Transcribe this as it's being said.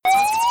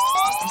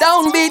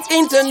Downbeat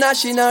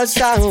international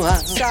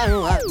sound.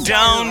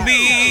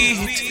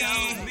 Downbeat.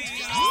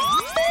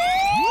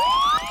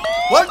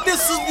 Well,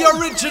 this is the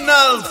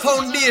original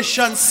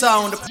foundation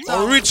sound.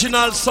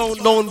 Original sound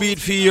Downbeat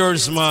for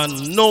years, man.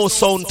 No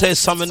sound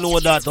test, I know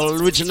that.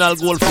 Original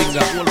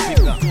GoldFinger.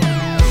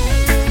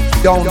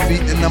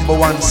 Downbeat, the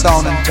 #1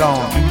 sound in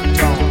town.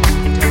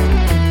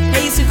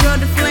 Hey, it's your girl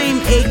The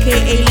Flame,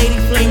 aka Lady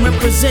Flame,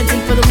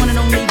 representing for the one and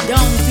only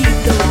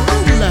Downbeat The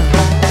Ruler.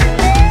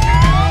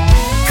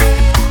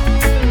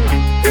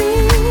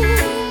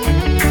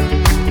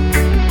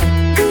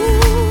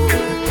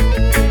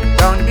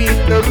 Downbeat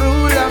The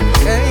Ruler.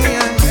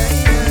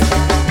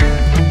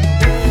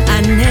 I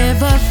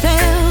never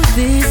felt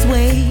this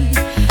way.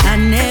 I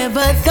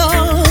never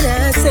thought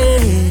I'd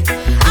say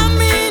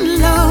I'm in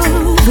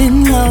love.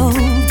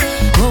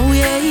 Oh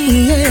yeah,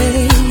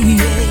 yeah,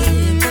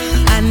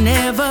 yeah. I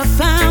never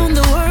found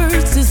the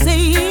words to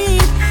say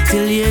it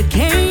till you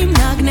came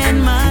knocking at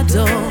my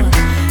door,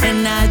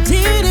 and I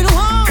didn't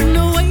want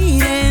to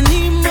wait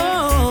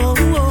anymore.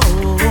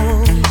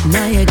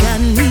 Now you got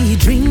me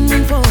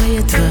dreaming for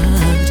your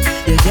touch.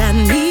 You got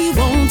me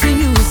wanting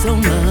you so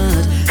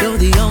much. You're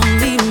the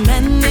only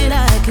man that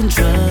I can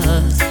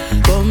trust.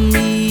 For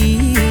me,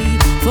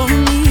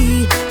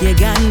 you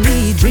got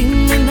me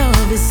dreaming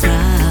of a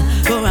smile.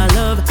 For our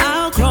love,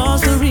 I'll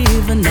cross the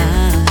river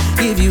now.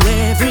 Give you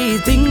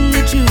everything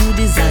that you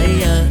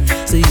desire,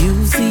 so you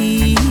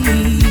see.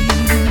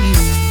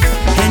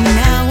 And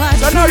now I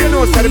So now you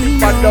know it's got a big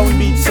bad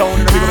Downbeat sound,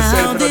 and we're gonna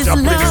say how it this for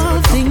the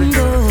love thing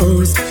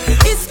goes.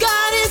 It's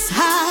got its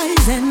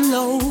highs and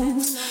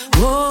lows.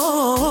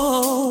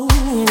 Whoa,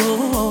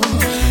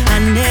 I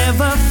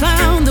never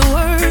found the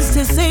words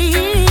to say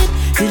it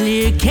till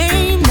you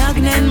came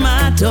knocking at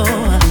my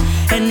door,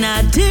 and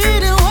I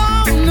didn't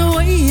want to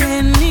wait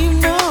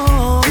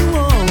anymore.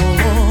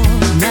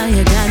 Now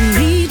you got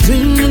me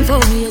dreaming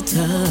for your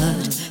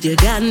touch. You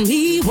got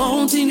me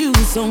wanting you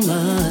so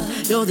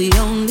much. You're the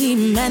only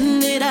man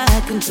that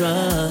I can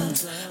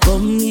trust. For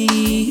me,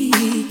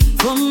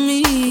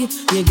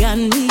 you got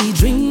me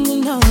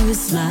dreaming of a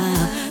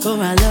smile. For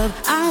our love,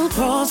 I'll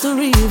cross the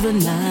river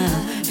now.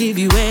 Give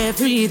you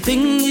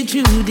everything that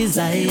you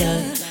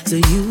desire, so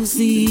you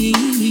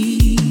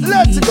see.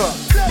 Let's go.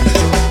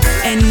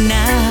 And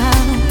now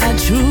I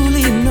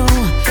truly know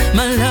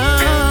my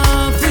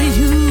love for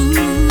you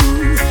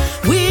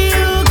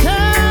will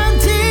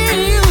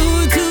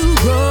continue to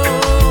grow.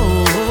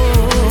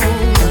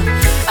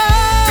 Oh,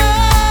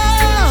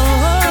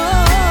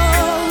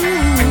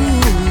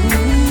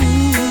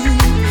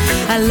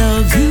 I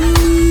love you.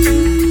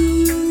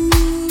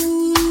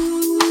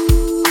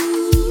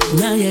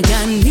 Now you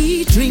got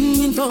me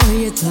dreaming for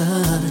your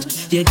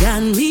touch. You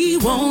got me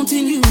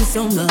wanting you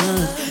so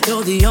much.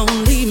 You're the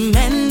only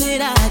man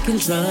that I can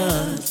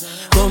trust.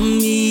 For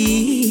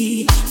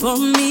me,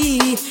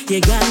 you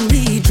got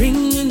me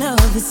dreaming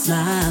of a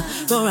smile.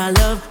 For our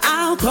love,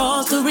 I'll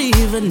cross the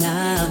river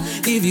now.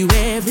 Give you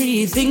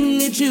everything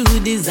that you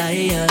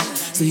desire,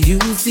 so you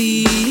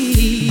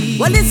see.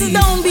 Well, this is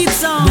Downbeat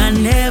song. I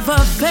never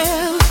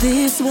felt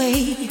this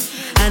way.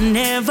 I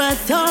never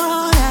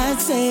thought I'd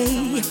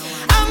say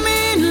I'm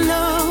in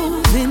love.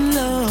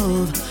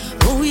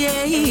 Oh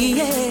yeah,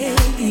 yeah,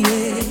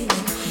 yeah.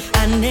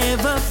 I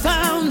never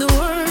found the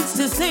words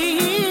to say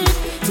it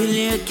till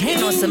you came.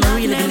 You know, some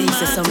really believe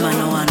that someone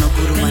no want no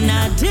good woman. And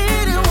I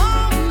didn't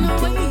want no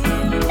way.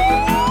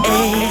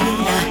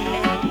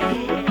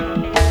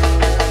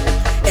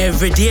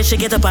 Every day she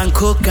get up and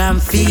cook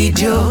and feed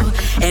you.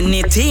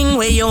 Anything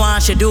where you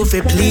want she do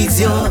fi please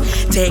you.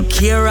 Take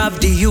care of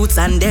the youths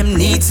and them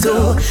needs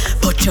too.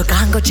 But you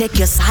can't go check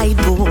your side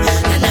boo.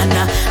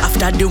 Na.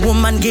 After the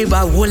woman give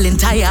her whole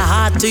entire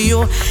heart to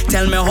you,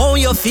 tell me how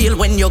you feel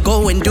when you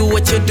go and do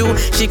what you do.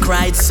 She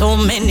cried so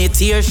many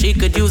tears she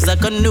could use a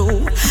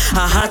canoe.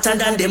 Her hotter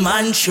than the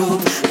man shoe.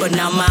 But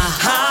now my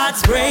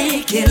heart's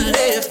breaking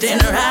left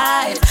and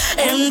right.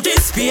 Empty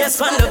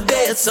space on the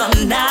bed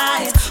some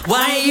night.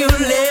 Why you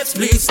left?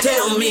 Please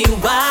tell me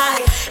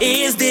why.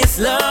 Is this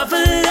love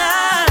a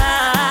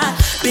lie?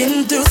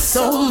 Been through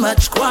so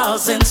much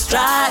quarrels and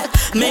strife.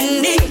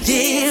 Many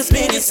years,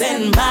 minutes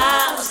and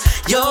miles.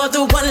 You're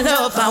the one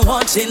love I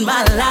want in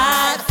my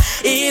life.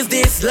 Is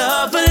this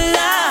love a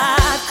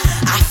lie?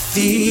 I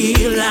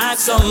feel like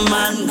some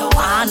man, no,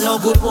 I'm no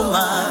good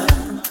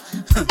woman.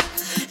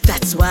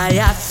 That's why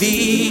I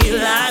feel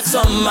like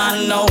some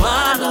man, no,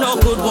 I'm no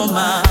good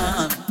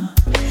woman.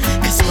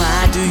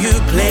 Why do you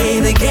play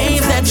the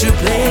games that you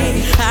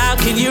play? How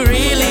can you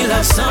really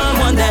love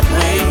someone that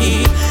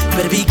way?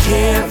 Better be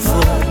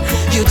careful,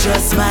 you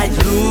just might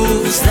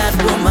lose that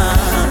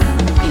woman.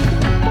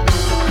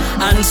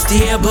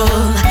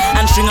 Unstable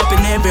and string up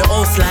in every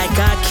house like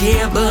a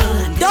cable.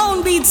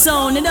 Downbeat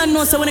sound, you don't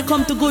know, so when it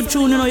come to good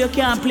tune, you know, you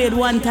can't play it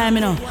one time,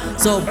 you know.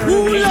 So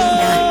pull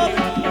up.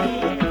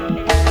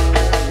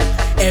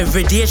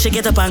 Every day she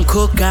get up and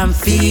cook and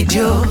feed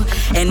you.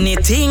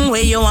 Anything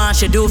where you want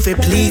she do fi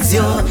please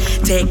you.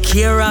 Take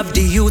care of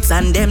the youths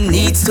and them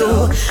needs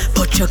too.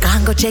 But you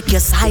can't go check your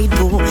side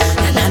boo.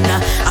 Na na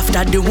na.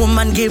 After the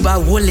woman give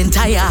her whole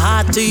entire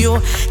heart to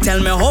you, tell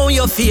me how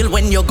you feel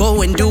when you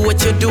go and do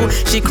what you do.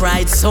 She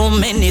cried so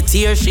many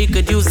tears she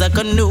could use a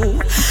canoe.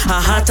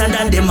 Her hotter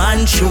than the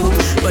man shoe.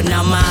 But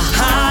now my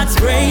heart's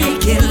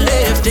breaking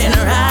left and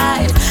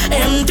right.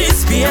 Empty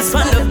space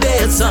on the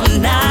bed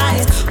some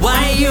nights.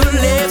 Why you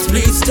left?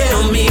 Please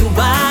tell me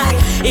why.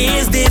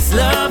 Is this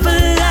love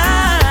a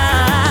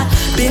lie?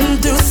 Been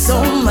through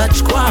so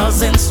much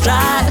quarrels and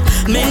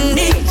strife.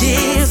 Many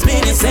years,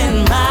 minutes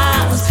and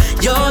miles.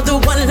 You're the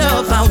one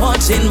love I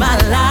want in my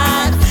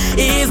life.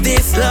 Is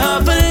this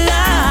love a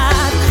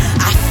lie?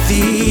 I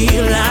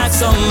feel like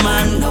some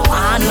man, no,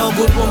 I'm no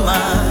good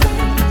woman.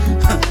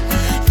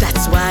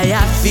 That's why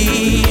I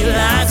feel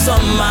like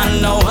some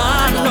man, no,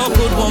 I'm no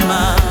good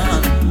woman.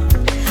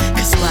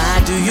 Cause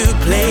why do you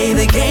play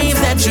the games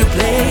that you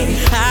play?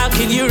 How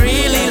can you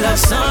really love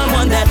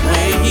someone that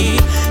way?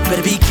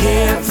 Better be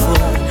careful,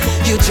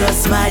 you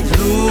just might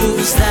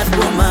lose that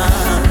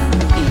woman.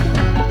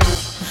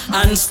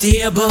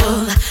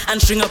 Unstable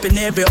and string up in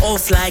every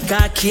house like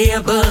a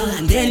cable.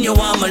 And then you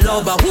want my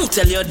lover who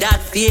tell you that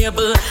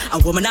feeble. A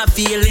woman have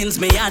feelings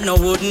me I know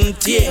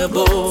wouldn't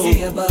table.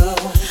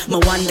 Me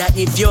wonder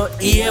if you're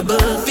able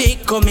to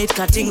commit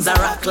cause things are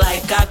rock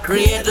like a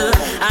cradle.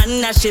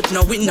 And a ship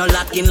no window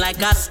locking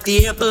like a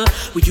staple.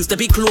 We used to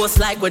be close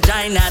like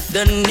vagina at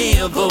the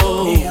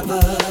navel.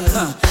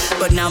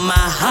 But now my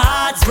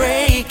heart's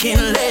breaking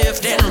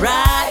left and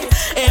right.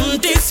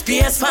 Empty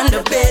space on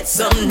the bed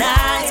some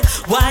nights.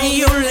 Why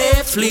you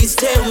left? Please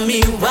tell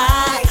me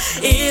why.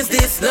 Is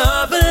this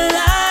love a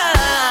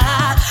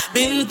lie?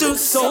 Been through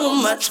so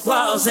much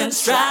quarrels and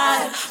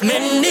strife.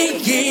 Many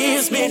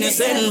years, minutes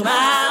and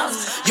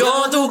miles.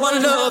 You're the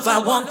one love I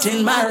want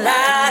in my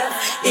life.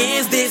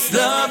 Is this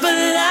love a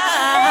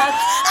lie?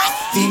 I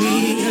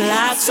feel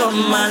like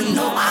someone,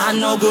 no, I'm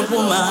no good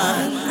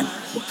woman.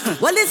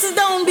 Well, this is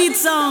Downbeat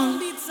song.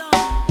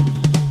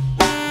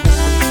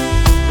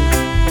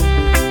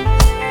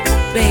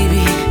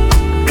 Baby.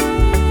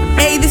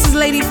 Hey, this is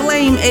Lady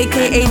Flame,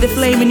 aka The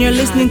Flame, and you're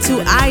listening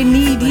to I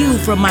Need You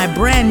from my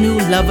brand new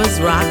Lovers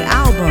Rock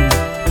album.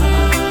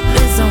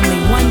 There's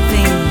only one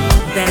thing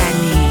that I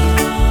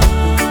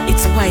need.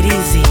 It's quite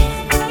easy.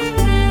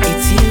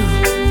 It's you.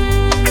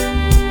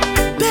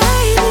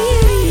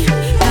 Baby,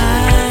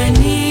 I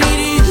need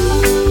you.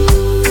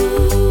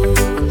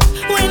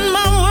 When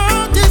my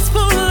world is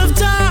full of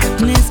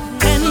darkness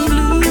and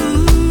blue,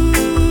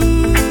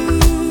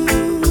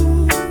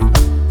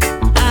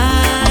 I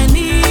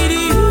need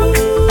you.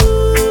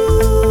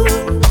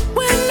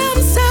 When I'm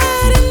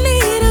sad and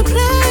need a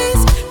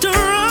place to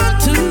run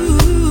to,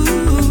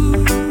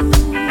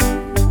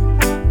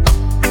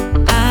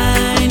 I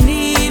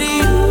need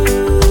you.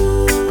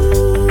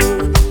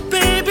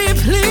 Baby,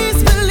 please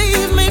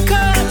believe me,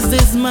 cause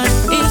this much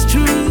is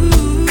true.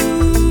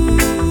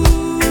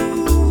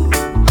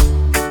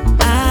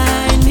 I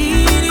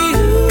need you.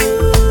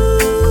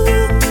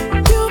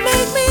 You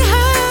make me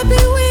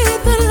happy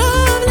with the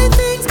lovely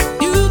things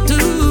you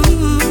do.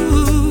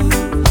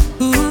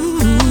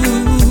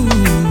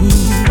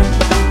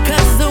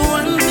 Cause the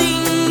one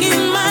thing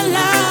in my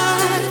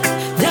life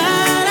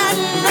that I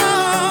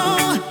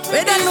know,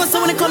 where I know, so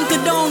when it comes to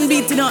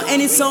downbeat, you know,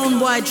 any sound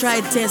boy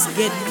try test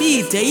get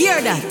beat. You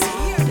hear that?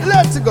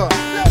 Let's go.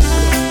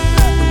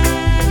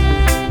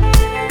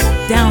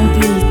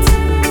 Downbeat.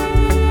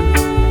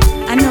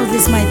 I know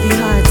this might be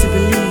hard to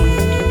believe,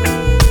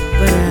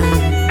 but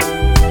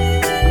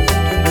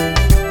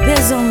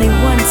there's only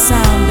one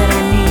sound that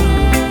I need.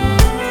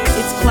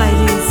 It's quite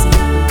easy.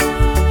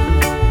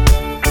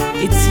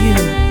 It's you.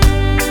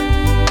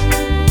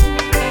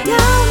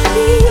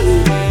 Downbeat.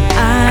 I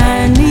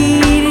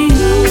need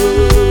you.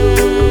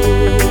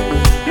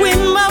 When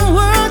my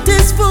world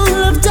is full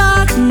of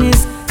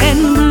darkness and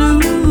blue,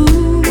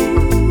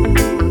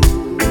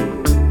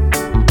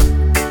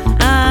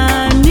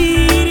 I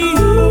need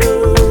you.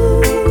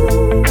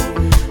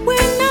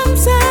 When I'm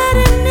sad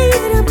and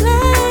need a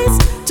place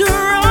to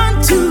run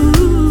to,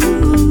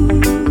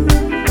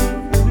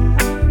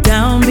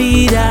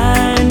 downbeat, I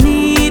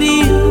need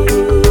you.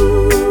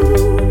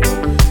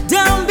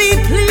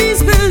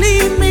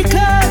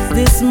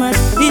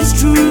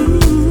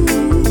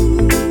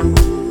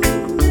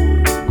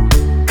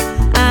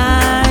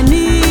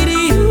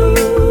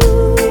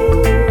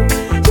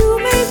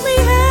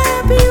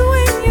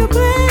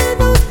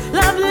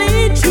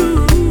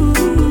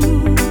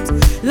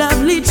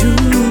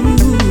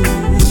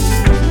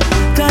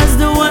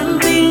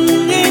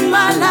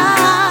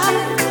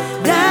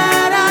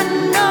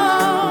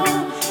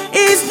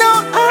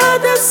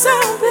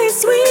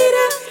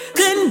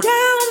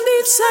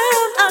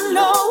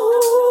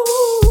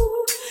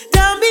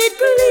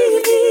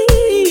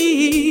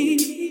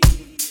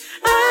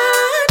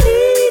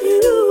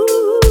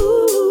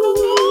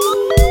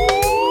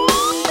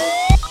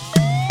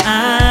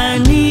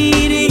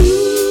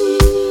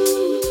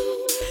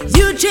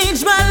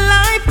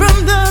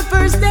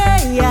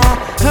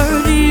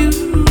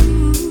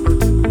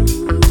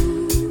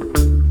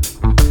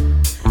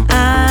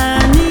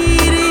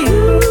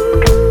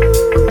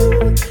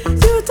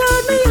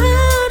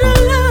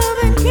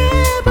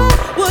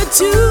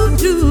 to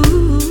do.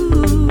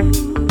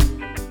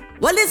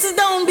 Well, this is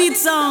Downbeat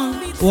song.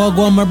 Well,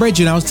 go on, my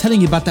brethren. I was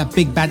telling you about that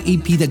big bad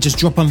EP that just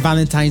dropped on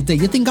Valentine's Day.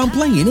 You think I'm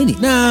playing, innit?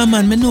 Nah,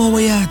 man, me know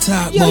what you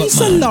talk about, it's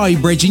man. A lie,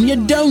 brethren. You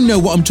don't know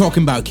what I'm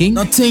talking about, King.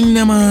 No ting,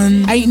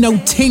 man. Ain't no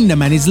ting,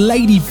 man. It's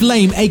Lady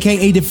Flame,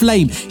 a.k.a. The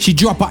Flame. She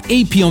dropped her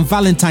EP on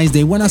Valentine's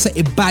Day. When I say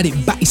it bad,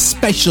 it's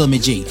special, me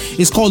G.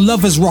 It's called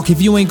Lovers Rock.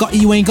 If you ain't got it,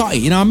 you ain't got it.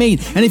 You know what I mean?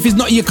 And if it's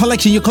not your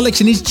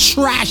collection is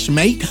trash,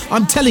 mate.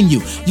 I'm telling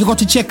you. You got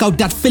to check out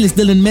that Phyllis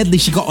Dillon medley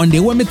she got on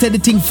there. When me tell the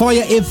thing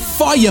fire, it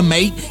fire,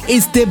 mate.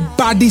 It's the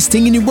baddest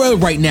thing in the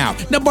world right now.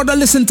 Now bother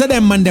listen to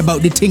them man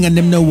about the thing and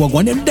them know what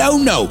one. Them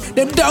don't know.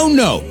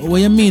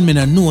 What you mean me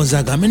no know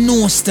Zaga? Me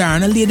no star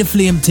and a Lady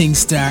Flame thing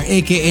star,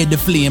 a.k.a. The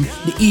Flame,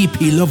 the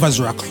EP Lovers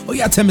Rock. Oh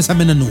yeah, tell me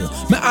something I know.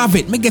 Me have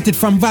it, me get it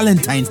from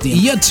Valentine's Day.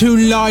 You're too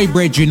lie,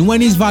 brethren.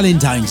 When is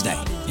Valentine's Day?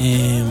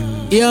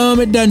 Yo,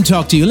 me done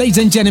talk to you. Ladies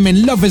and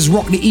gentlemen, Lovers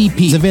Rock, the EP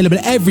is available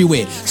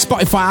everywhere.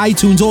 Spotify,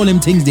 iTunes, all them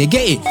things there.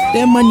 Get it?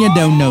 Them man you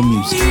don't know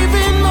music.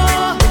 Even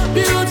more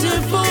beautiful.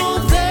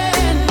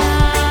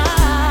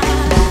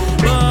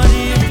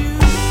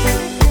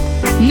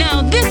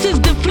 Now this is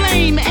The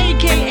Flame,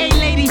 aka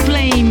Lady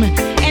Flame,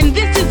 and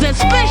this is a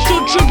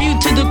special tribute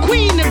to the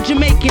queen of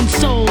Jamaican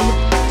soul,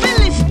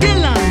 Phyllis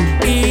Dillon.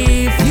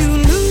 If you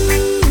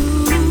knew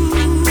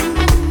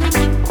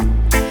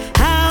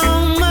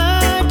how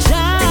much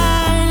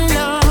I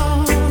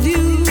love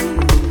you,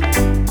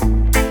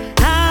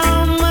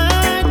 how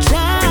much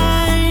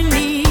I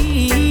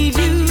need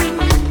you,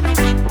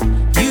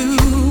 you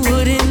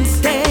wouldn't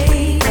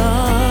stay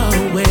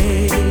away.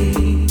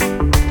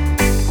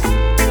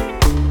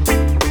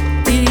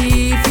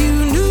 If you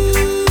knew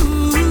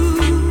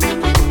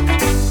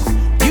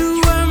you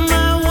were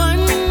my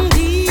one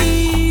desire,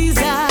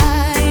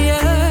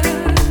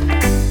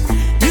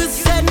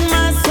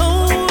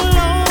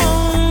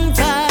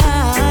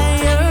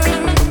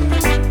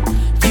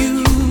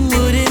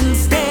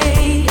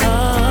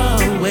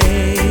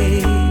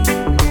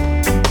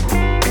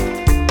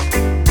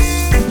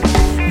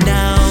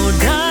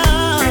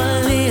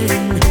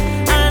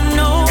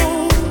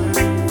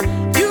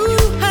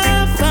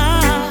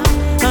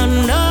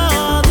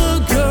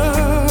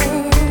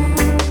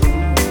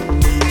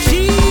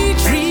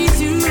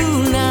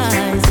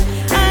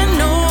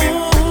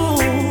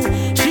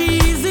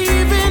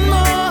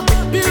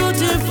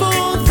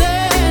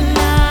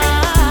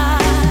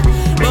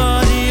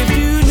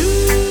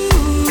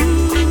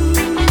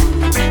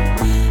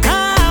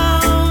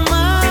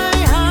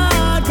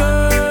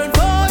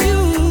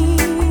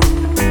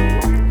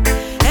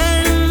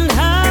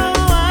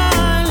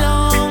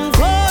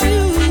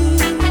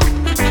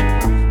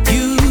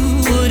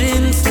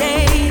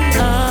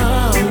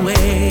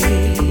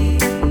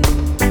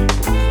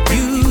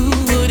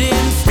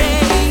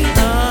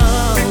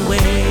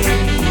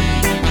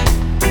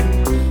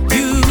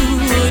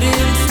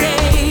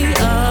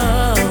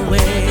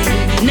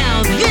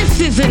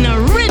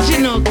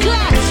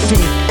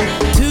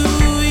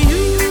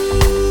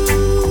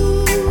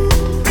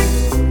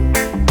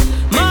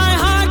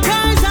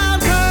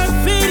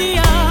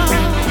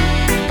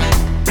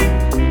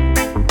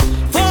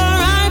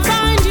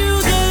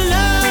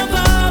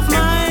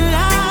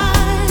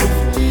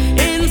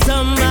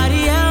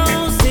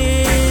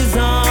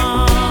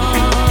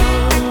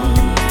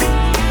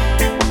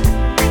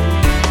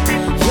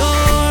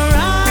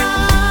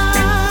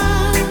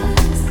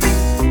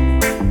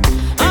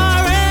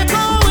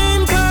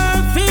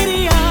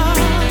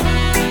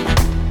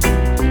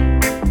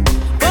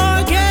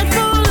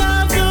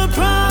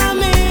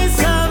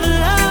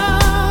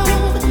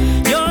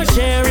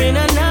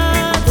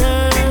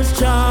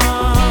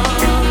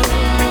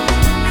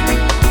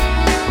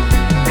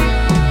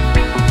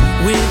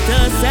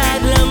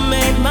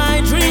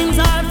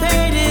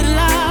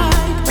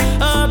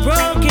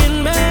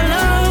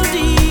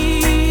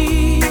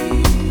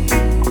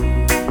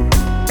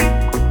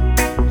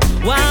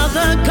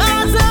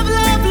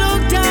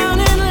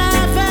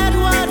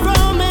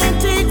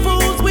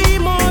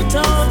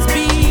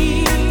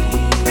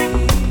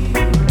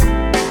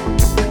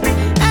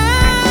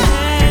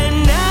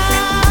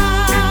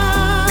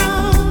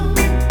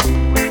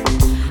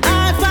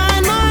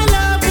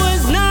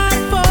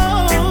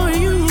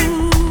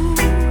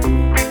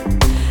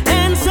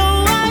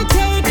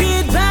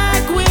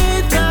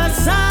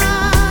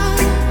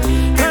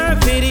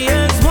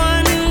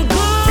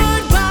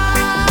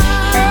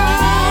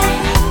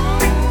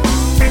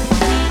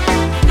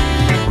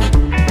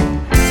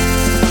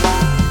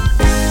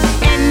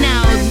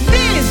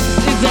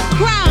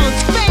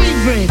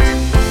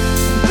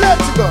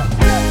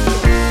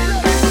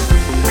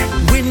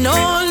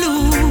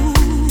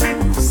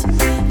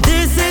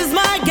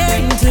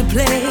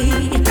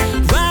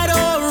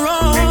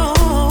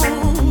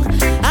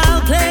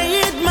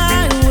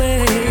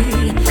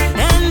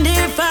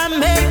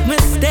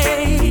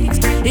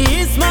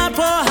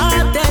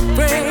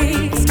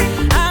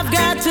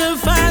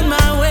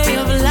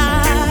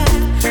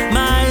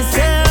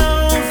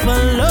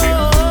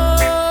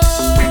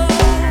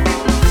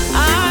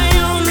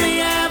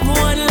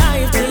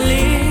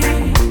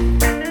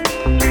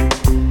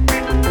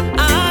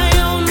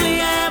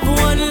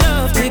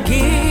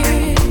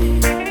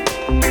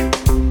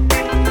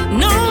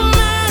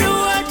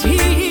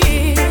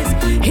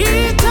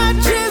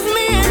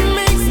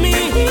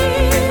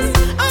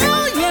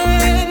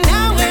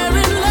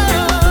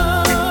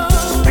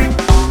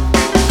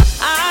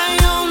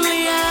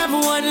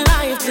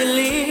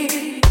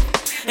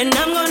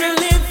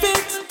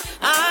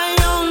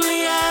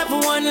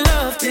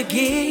 to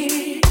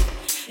give,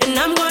 and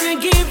I'm gonna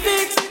give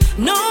it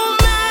no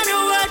matter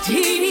what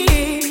he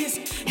is.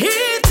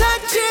 He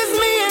touches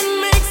me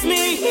and makes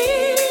me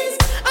his.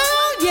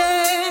 Oh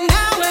yeah,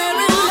 now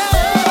we're in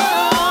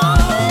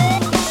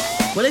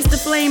love. Well, it's the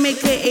Flame,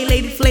 aka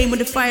Lady Flame with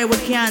the fire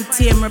with can't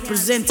team,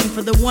 representing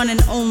for the one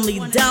and only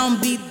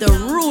Downbeat The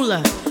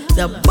Ruler,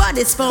 the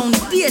Body's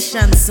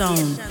Foundation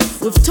sound,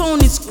 with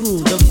Tony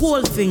Screw, the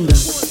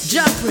GoldFinger,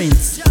 Ja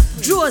Prince,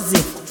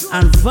 Joseph,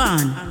 and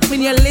Van.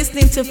 When you're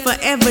listening to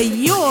Forever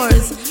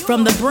Yours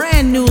from the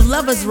brand new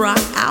Lovers Rock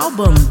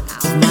album,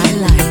 My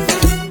Life.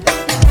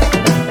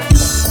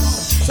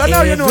 So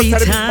now you know that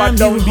the people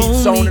Downbeat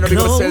sound and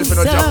everybody self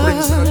and Ja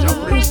Prince and Ja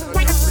Prince.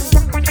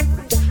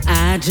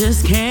 I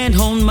just can't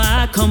hold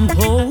my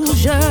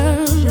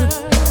composure.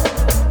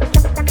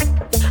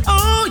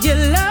 Oh, your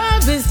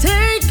love is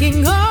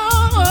taking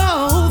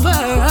over.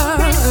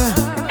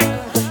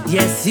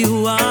 Yes,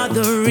 you are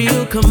the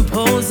real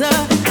composer.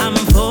 I'm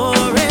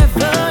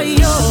forever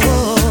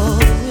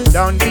yours.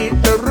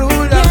 Downbeat The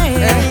Ruler.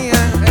 Yeah.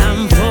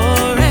 I'm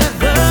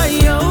forever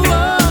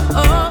yours.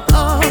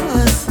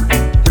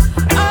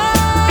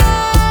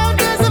 Oh,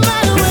 doesn't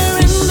matter where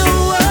in the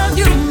world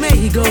you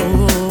may go.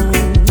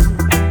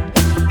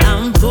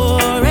 I'm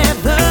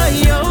forever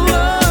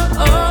yours,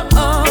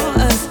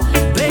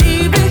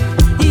 baby.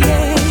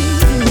 Yeah.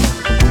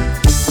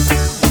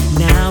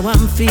 Now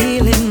I'm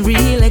feeling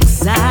real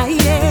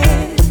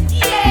excited.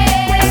 Yeah.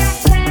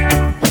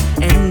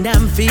 And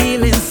I'm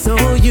feeling so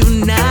united.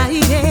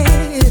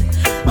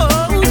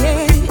 Oh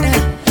yeah.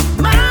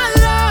 My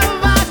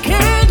love, I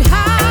can't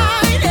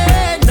hide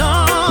it. No,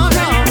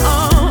 no.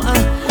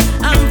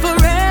 I'm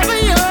forever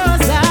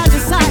yours. I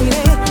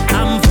decided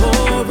I'm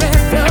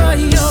forever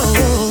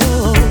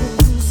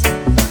yours.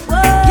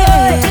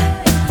 Yeah.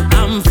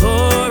 I'm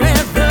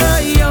forever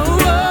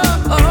yours.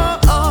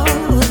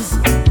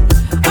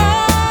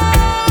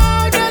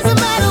 Oh, doesn't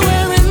matter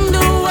where in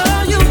the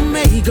world you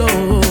may go.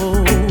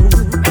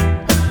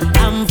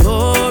 I'm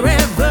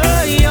forever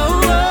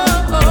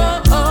yours,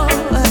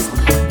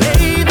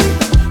 baby.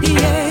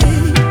 Yeah.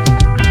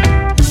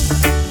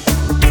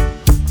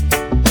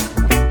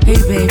 Hey,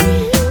 baby.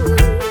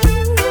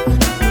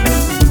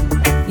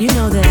 You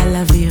know that I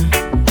love you,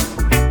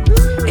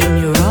 and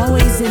you're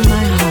always in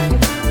my heart.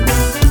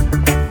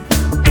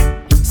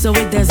 So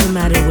it doesn't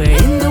matter where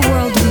in the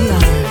world we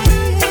are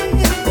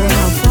or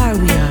how far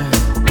we are.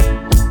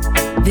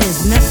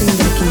 There's nothing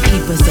that can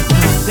keep us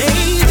apart,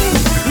 baby.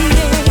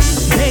 Yeah,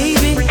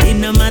 baby. It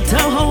no matter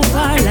how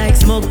far, like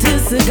smoke to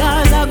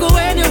cigars, I'll go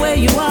anywhere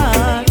you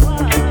are,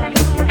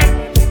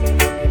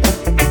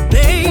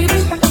 baby.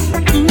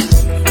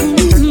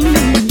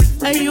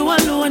 And you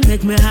alone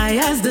make me high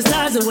as the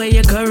stars. The way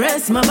you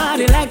caress my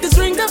body like the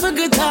strings of a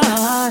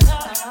guitar,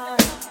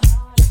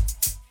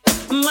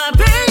 my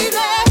baby.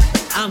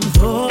 I'm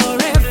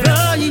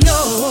forever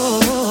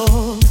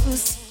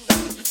yours.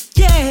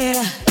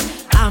 Yeah,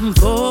 I'm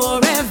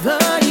forever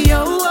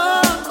yours.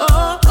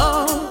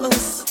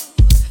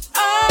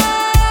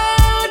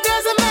 Oh,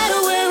 doesn't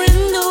matter where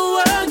in the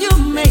world you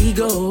may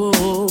go.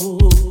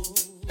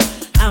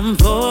 I'm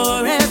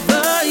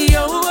forever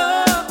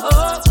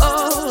yours,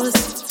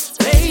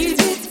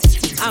 baby.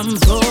 I'm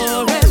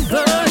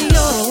forever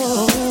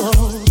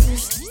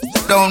yours.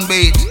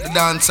 Downbeat, the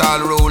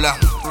dancehall ruler.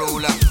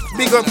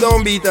 Big up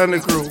Downbeat and the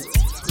crew.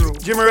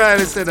 Jimmy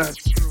Riley said that.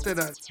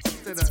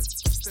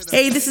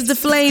 Hey, this is the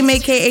Flame,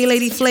 aka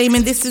Lady Flame,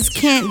 and this is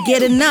Can't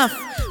Get Enough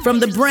from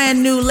the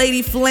brand new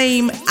Lady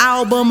Flame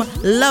album,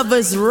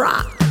 Lovers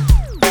Rock.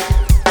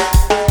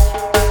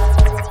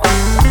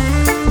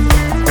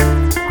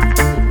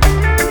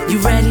 You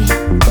ready?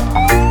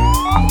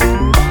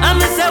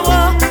 I'ma say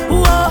whoa,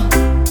 whoa.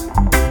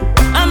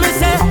 I'ma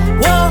say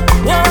whoa,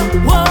 whoa,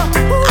 whoa.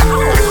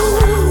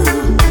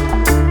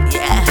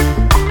 Yeah.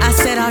 I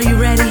said, are you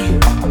ready?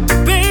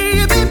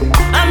 Baby,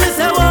 I'ma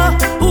say whoa,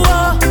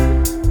 whoa.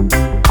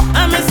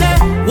 I'ma say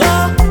whoa,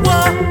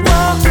 whoa,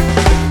 whoa.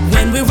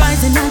 When we're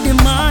rising in the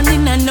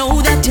morning, I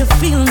know that you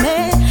feel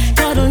me.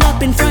 Cuddle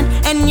up in front,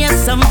 and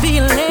yes, I'm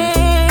feeling.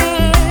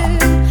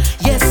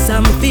 Yes,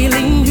 I'm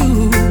feeling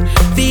you,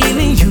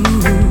 feeling you.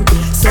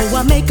 So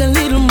I make a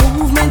little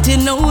movement to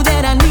know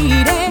that I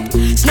need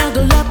it.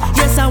 Snuggle up,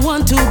 yes, I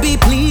want to be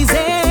pleasing.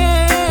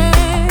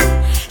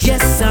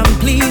 Yes, I'm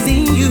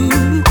pleasing you,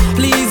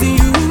 pleasing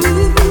you.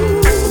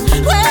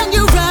 When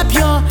you wrap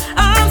your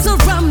arms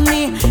around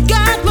me,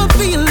 got me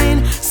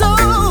feeling so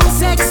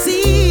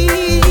sexy.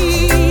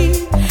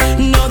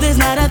 No, there's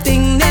not a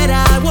thing that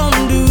I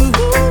won't do.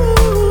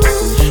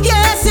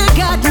 Yes, you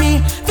got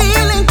me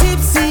feeling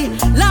tipsy,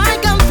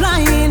 like I'm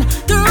flying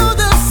through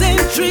the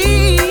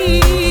century.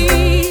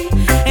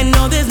 And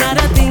no, there's not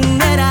a thing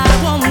that I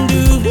won't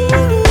do.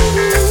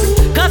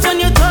 'Cause when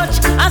you touch,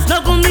 I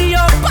snuggle me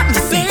up.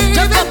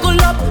 Just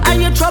buckle up,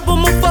 and you trouble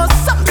me for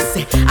something.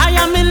 Say, I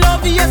am in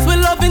love, yes, we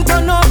loving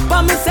turn up.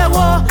 And me say,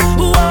 whoa,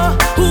 whoa,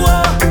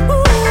 whoa.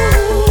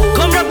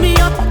 Come rub me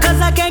up, 'cause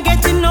I can't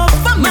get enough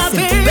of my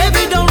baby.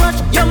 Baby, don't rush,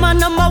 you're my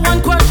number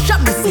one crush.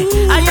 Me say,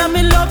 I am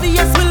in love,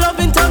 yes, we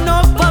loving turn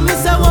up. And me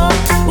say, whoa,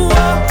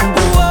 whoa.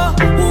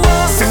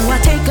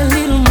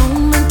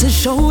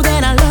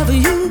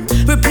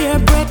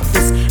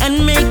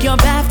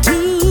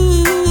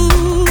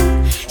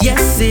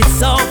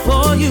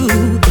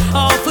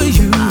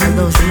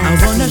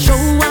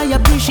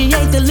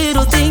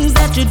 things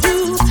that you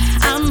do.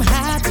 I'm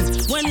happy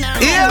when I'm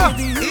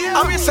with you.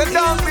 I'm Mr.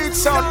 Downbeat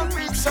Sound.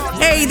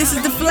 Hey, this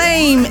is The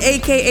Flame,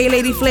 aka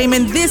Lady Flame,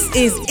 and this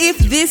is If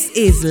This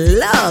Is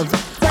Love,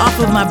 off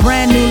of my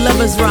brand new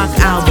Lovers Rock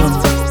album.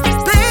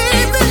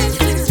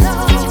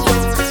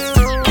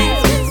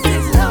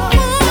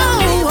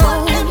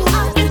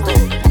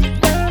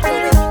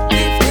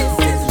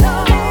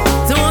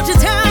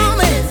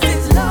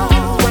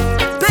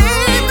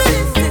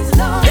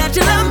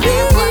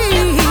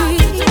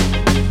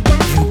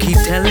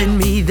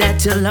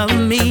 You love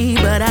me,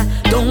 but I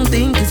don't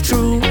think it's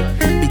true,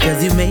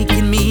 because you're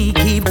making me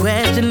keep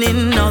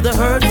questioning all the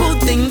hurtful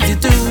things you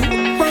do.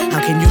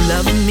 How can you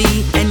love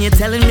me and you're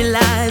telling me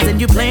lies and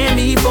you're playing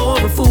me for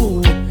a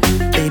fool?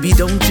 Baby,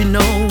 don't you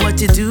know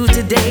what you do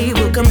today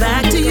will come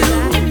back to you?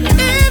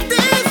 If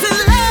this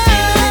is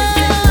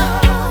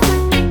love,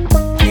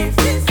 if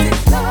this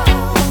is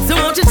love, so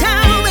won't you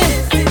tell me?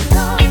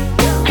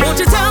 Won't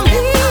you tell me?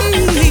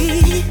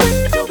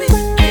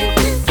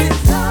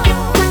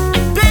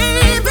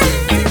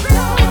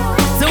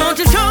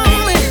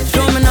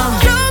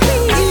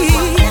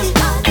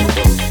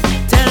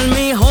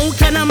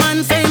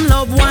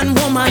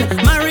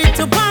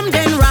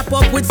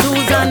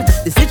 Susan,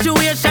 the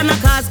situation a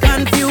cause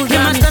confusion. You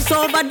must have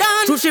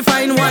overdone. True, she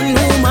find one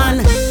woman.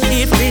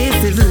 If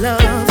this is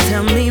love,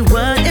 tell me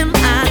what am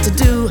I to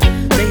do,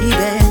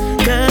 baby?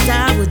 Cause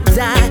I would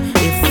die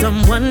if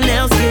someone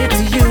else get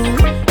to you.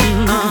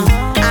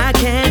 I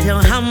can't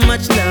tell how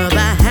much love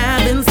I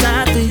have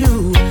inside for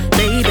you,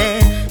 baby.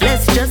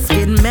 Let's just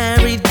get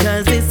married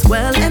cause it's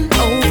well and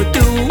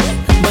overdue.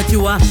 But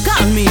you are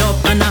call me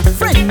up and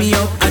friend me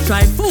up. I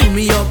try fool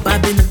me up,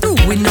 I've been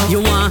through enough.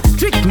 You want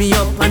trick me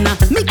up and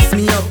mix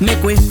me up,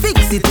 make we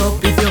fix it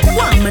up. If you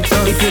want my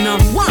trust, if you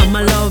don't want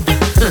my love,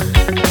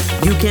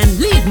 you can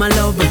leave my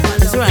love.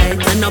 That's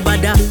right, and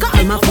nobody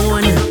call my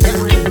phone.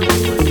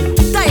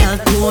 Dial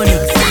tone.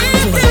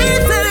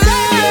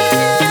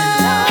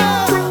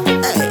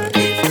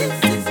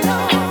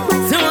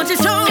 So won't you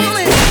show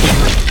me?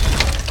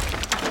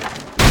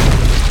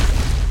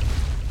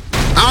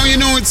 How you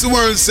know it's the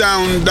world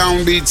sound,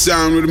 downbeat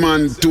sound with the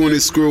man Tony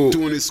Screw.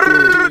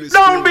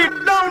 Downbeat.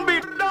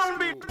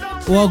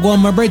 Well, go on,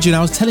 my brethren, I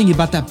was telling you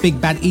about that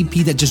big bad EP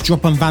that just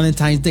dropped on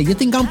Valentine's Day. You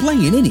think I'm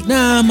playing, innit?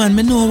 Nah, man,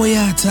 me know what you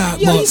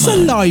talk about, it's man.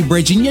 A lie,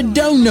 brethren. You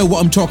don't know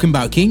what I'm talking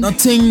about, King. No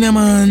ting,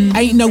 man.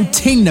 Ain't no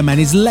ting, man.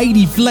 It's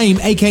Lady Flame,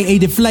 aka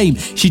The Flame.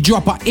 She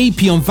dropped her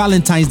EP on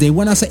Valentine's Day.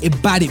 When I say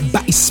it bad,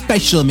 it's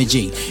special, me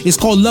G. It's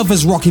called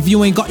Lovers Rock. If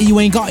you ain't got it, you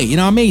ain't got it. You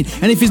know what I mean?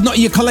 And if it's not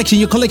your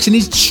collection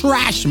is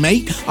trash,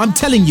 mate. I'm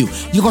telling you,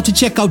 you got to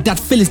check out that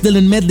Phyllis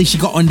Dillon medley she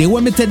got on there.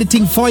 When me tell the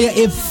thing fire,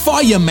 it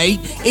fire, mate.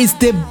 It's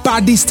the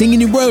baddest thing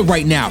in the world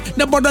right now.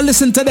 Now, bother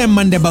listen to them,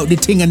 man, about the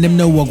thing and them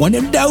know what one.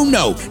 Them don't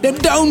know.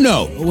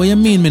 What you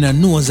mean, me no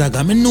know,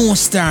 Zaga? Me no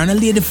star, and I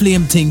Lady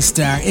Flame thing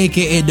star,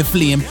 aka The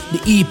Flame,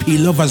 the EP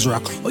Lovers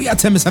Rock. Oh, you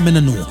tell me something I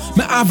know.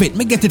 Me have it,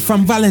 me get it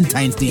from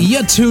Valentine's Day.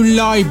 You're too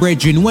lie,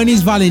 brethren. When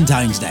is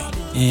Valentine's Day?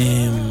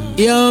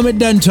 Yo, me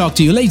done talk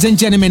to you. Ladies and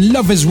gentlemen,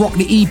 Lovers Rock,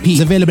 the EP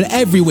is available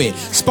everywhere.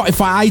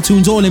 Spotify,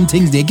 iTunes, all them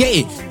things there. Get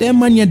it? Them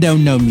man, you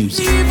don't know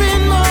music.